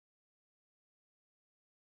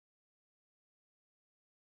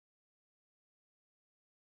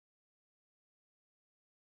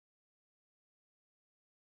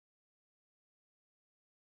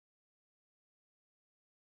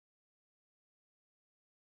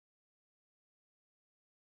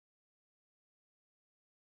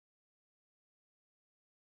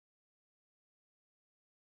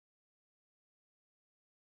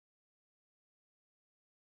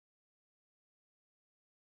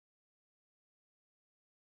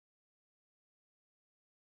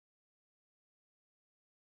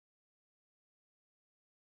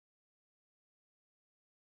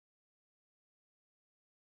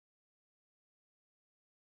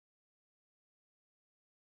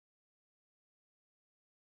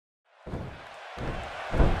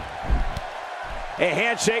A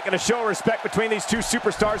handshake and a show of respect between these two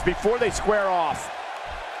superstars before they square off.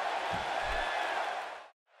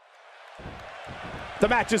 The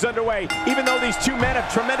match is underway. Even though these two men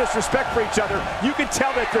have tremendous respect for each other, you can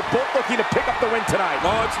tell that they're both looking to pick up the win tonight.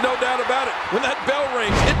 Oh, it's no doubt about it. When that bell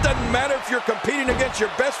rings, it doesn't matter if you're competing against your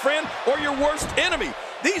best friend or your worst enemy.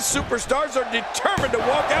 These superstars are determined to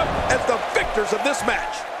walk out as the victors of this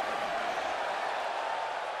match.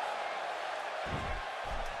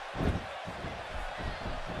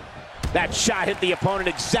 That shot hit the opponent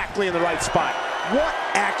exactly in the right spot. What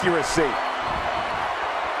accuracy.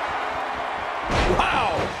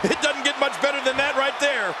 Wow, it doesn't get much better than that right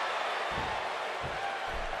there.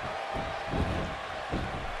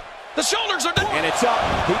 The shoulders are down. And it's up.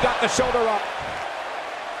 He got the shoulder up.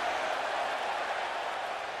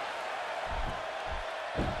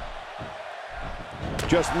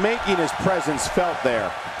 Just making his presence felt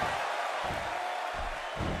there.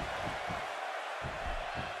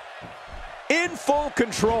 In full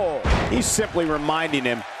control. He's simply reminding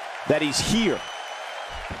him that he's here.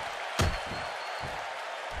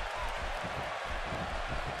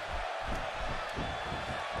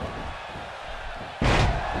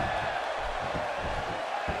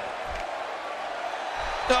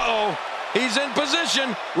 Uh-oh, he's in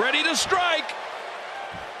position, ready to strike.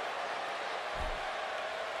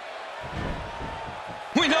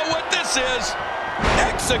 We know what this is.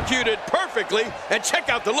 Executed perfectly, and check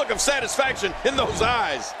out the look of satisfaction in those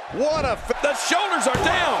eyes. What a... The shoulders are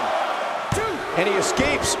down. And he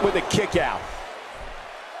escapes with a kick out.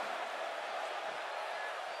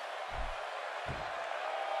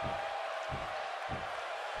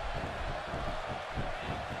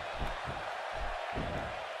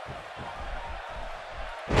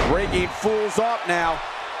 Breaking fools up now.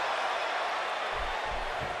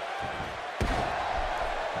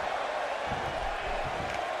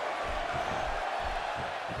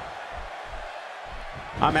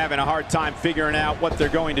 I'm having a hard time figuring out what they're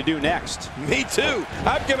going to do next. Me too.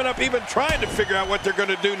 I've given up even trying to figure out what they're going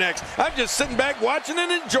to do next. I'm just sitting back watching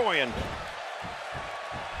and enjoying.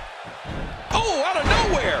 Oh, out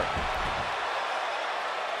of nowhere.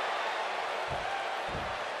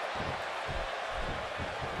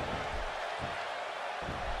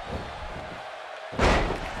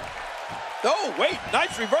 Oh, wait,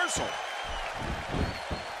 nice reversal.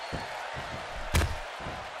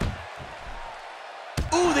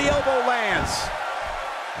 Ooh, the elbow lands.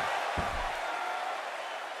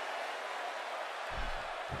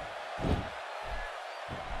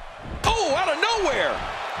 Oh, out of nowhere.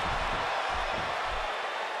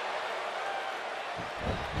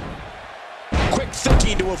 Quick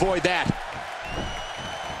thinking to avoid that.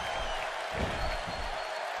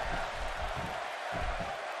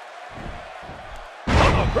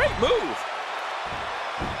 Oh, great move.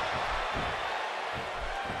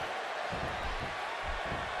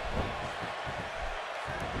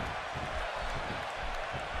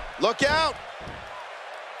 Look out!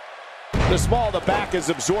 The small of the back is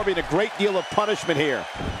absorbing a great deal of punishment here.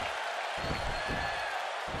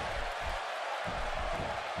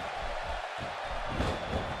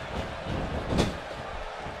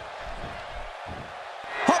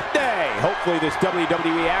 Hump day! Hopefully this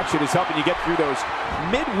WWE action is helping you get through those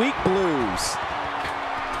midweek blues.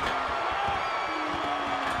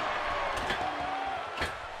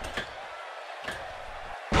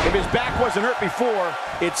 If his back wasn't hurt before,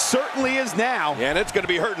 it certainly is now. Yeah, and it's going to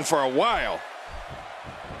be hurting for a while.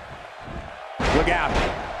 Look out.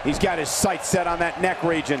 He's got his sights set on that neck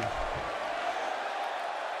region.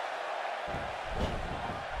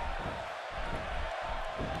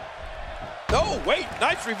 Oh, wait,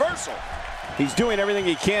 nice reversal. He's doing everything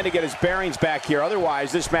he can to get his bearings back here.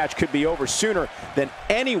 Otherwise, this match could be over sooner than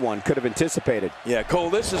anyone could have anticipated. Yeah, Cole,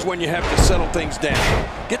 this is when you have to settle things down.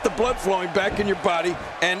 Get the blood flowing back in your body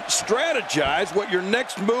and strategize what your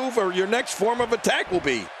next move or your next form of attack will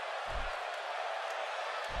be.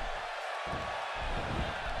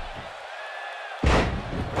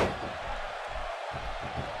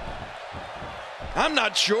 I'm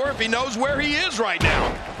not sure if he knows where he is right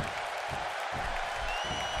now.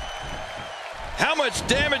 How much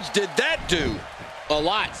damage did that do? A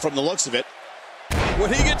lot from the looks of it.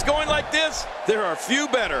 When he gets going like this, there are few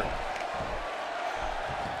better.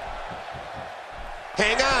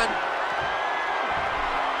 Hang on.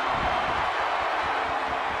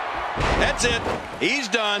 That's it. He's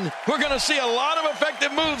done. We're going to see a lot of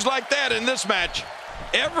effective moves like that in this match.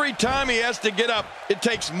 Every time he has to get up, it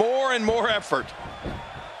takes more and more effort.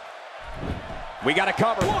 We got to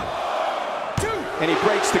cover. 1, 2. And he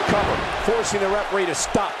breaks the cover, forcing the referee to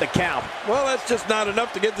stop the count. Well, that's just not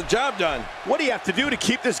enough to get the job done. What do you have to do to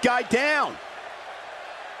keep this guy down?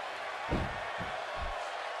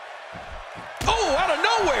 out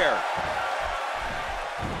of nowhere.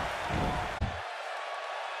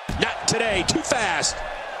 Not today, too fast.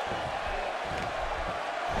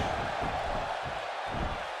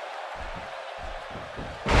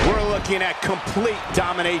 We're looking at complete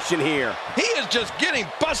domination here. He is just getting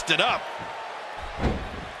busted up.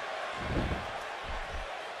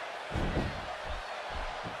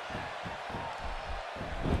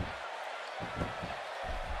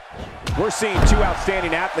 We're seeing two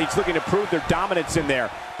outstanding athletes looking to prove their dominance in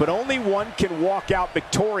there, but only one can walk out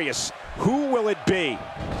victorious. Who will it be?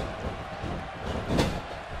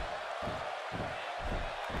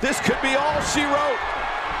 This could be all she wrote.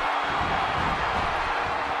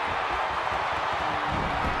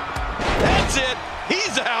 That's it.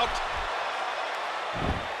 He's out.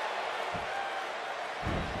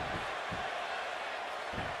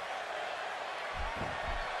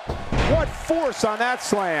 What force on that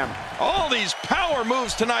slam. All these power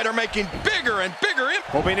moves tonight are making bigger and bigger impact.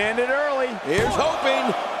 Hoping to end it early. Here's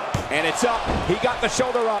hoping. And it's up. He got the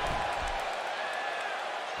shoulder up.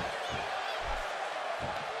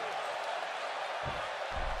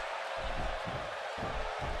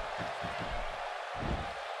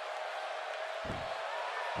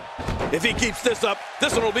 If he keeps this up,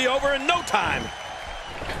 this one will be over in no time.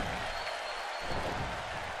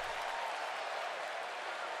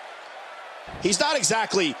 He's not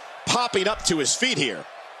exactly popping up to his feet here.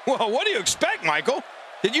 Well, what do you expect, Michael?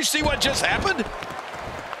 Did you see what just happened?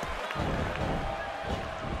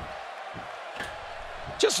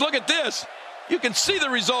 Just look at this. You can see the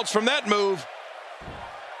results from that move.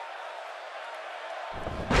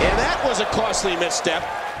 And that was a costly misstep.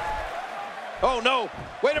 Oh, no.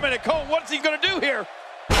 Wait a minute, Cole. What's he going to do here?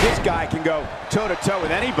 This guy can go toe-to-toe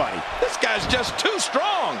with anybody. This guy's just too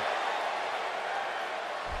strong.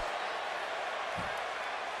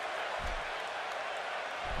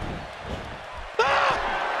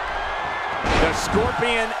 The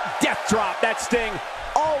Scorpion death drop. That sting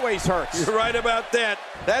always hurts. You're right about that.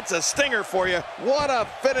 That's a stinger for you. What a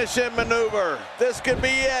finishing maneuver. This could be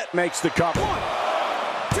it. Makes the cover. 1,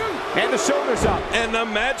 2. And the shoulders up. And the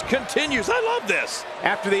match continues. I love this.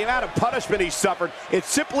 After the amount of punishment he suffered, it's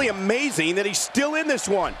simply amazing that he's still in this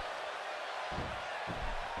one.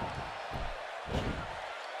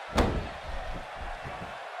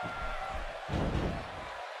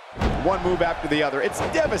 One move after the other. It's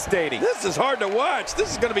devastating. This is hard to watch. This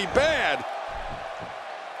is going to be bad.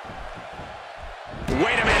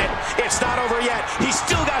 Wait a minute. It's not over yet. He's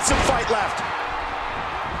still got some fight left.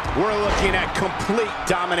 We're looking at complete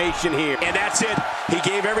domination here. And that's it. He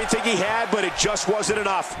gave everything he had, but it just wasn't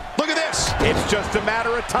enough. Look at this. It's just a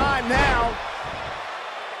matter of time now.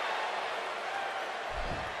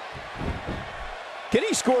 Can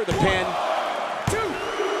he score the pin? 2.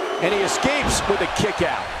 And he escapes with a kick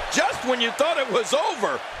out. Just when you thought it was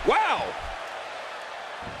over. Wow.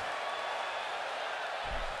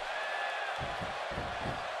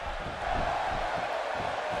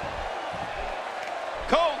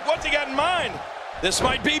 Cole, what's he got in mind? This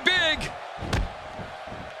might be big.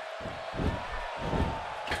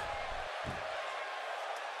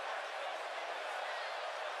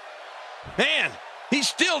 Man, he's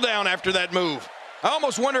still down after that move. I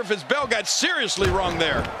almost wonder if his bell got seriously wrong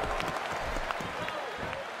there.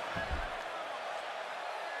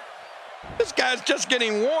 This guy's just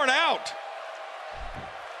getting worn out.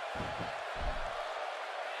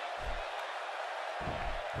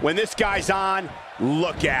 When this guy's on,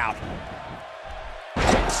 look out.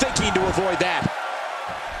 Quick thinking to avoid that.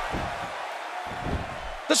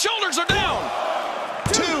 The shoulders are down.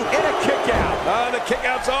 2 and a kick out. The kick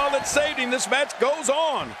out's all that saved him. This match goes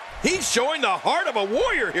on. He's showing the heart of a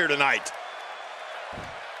warrior here tonight.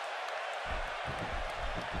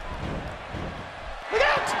 Look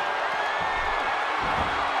out.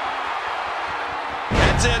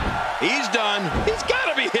 That's it. He's done. He's got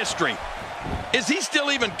to be history. Is he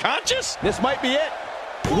still even conscious? This might be it.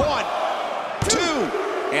 1, 2.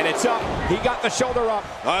 And it's up. He got the shoulder up.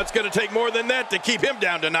 Oh, it's going to take more than that to keep him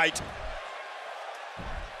down tonight.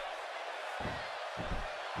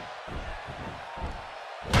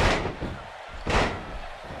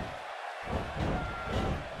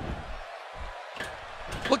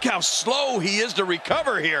 Look how slow he is to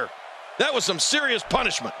recover here. That was some serious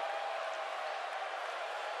punishment.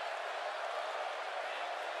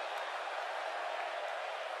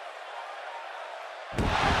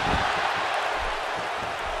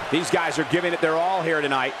 These guys are giving it their all here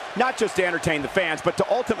tonight, not just to entertain the fans, but to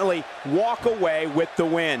ultimately walk away with the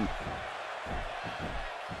win.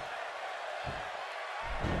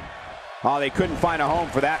 Oh, they couldn't find a home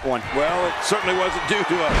for that one. Well, it certainly wasn't due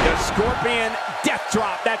to The Scorpion death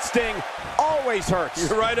drop. That sting always always hurts.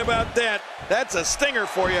 You're right about that. That's a stinger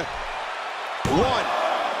for you. 1,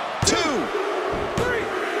 2, 3.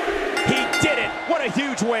 He did it. What a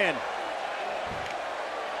huge win.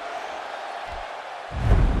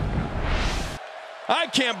 I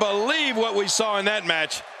can't believe what we saw in that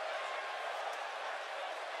match.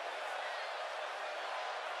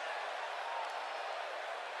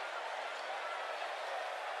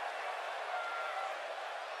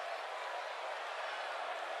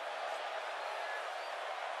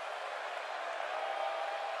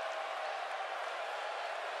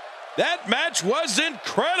 That match was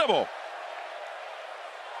incredible.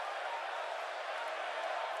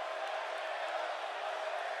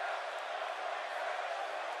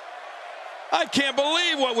 I can't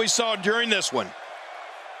believe what we saw during this one.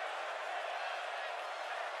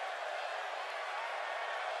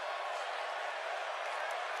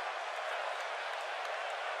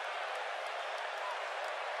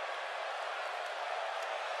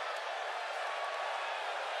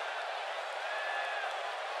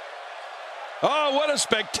 Oh, what a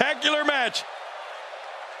spectacular match.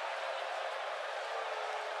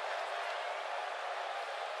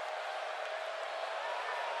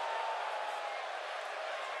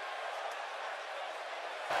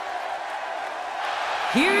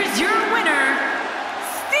 Here's your winner,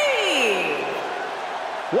 Steve.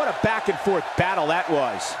 What a back-and-forth battle that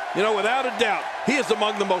was. You know, without a doubt, he is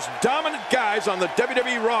among the most dominant guys on the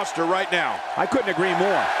WWE roster right now. I couldn't agree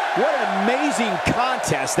more. What an amazing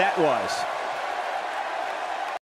contest that was.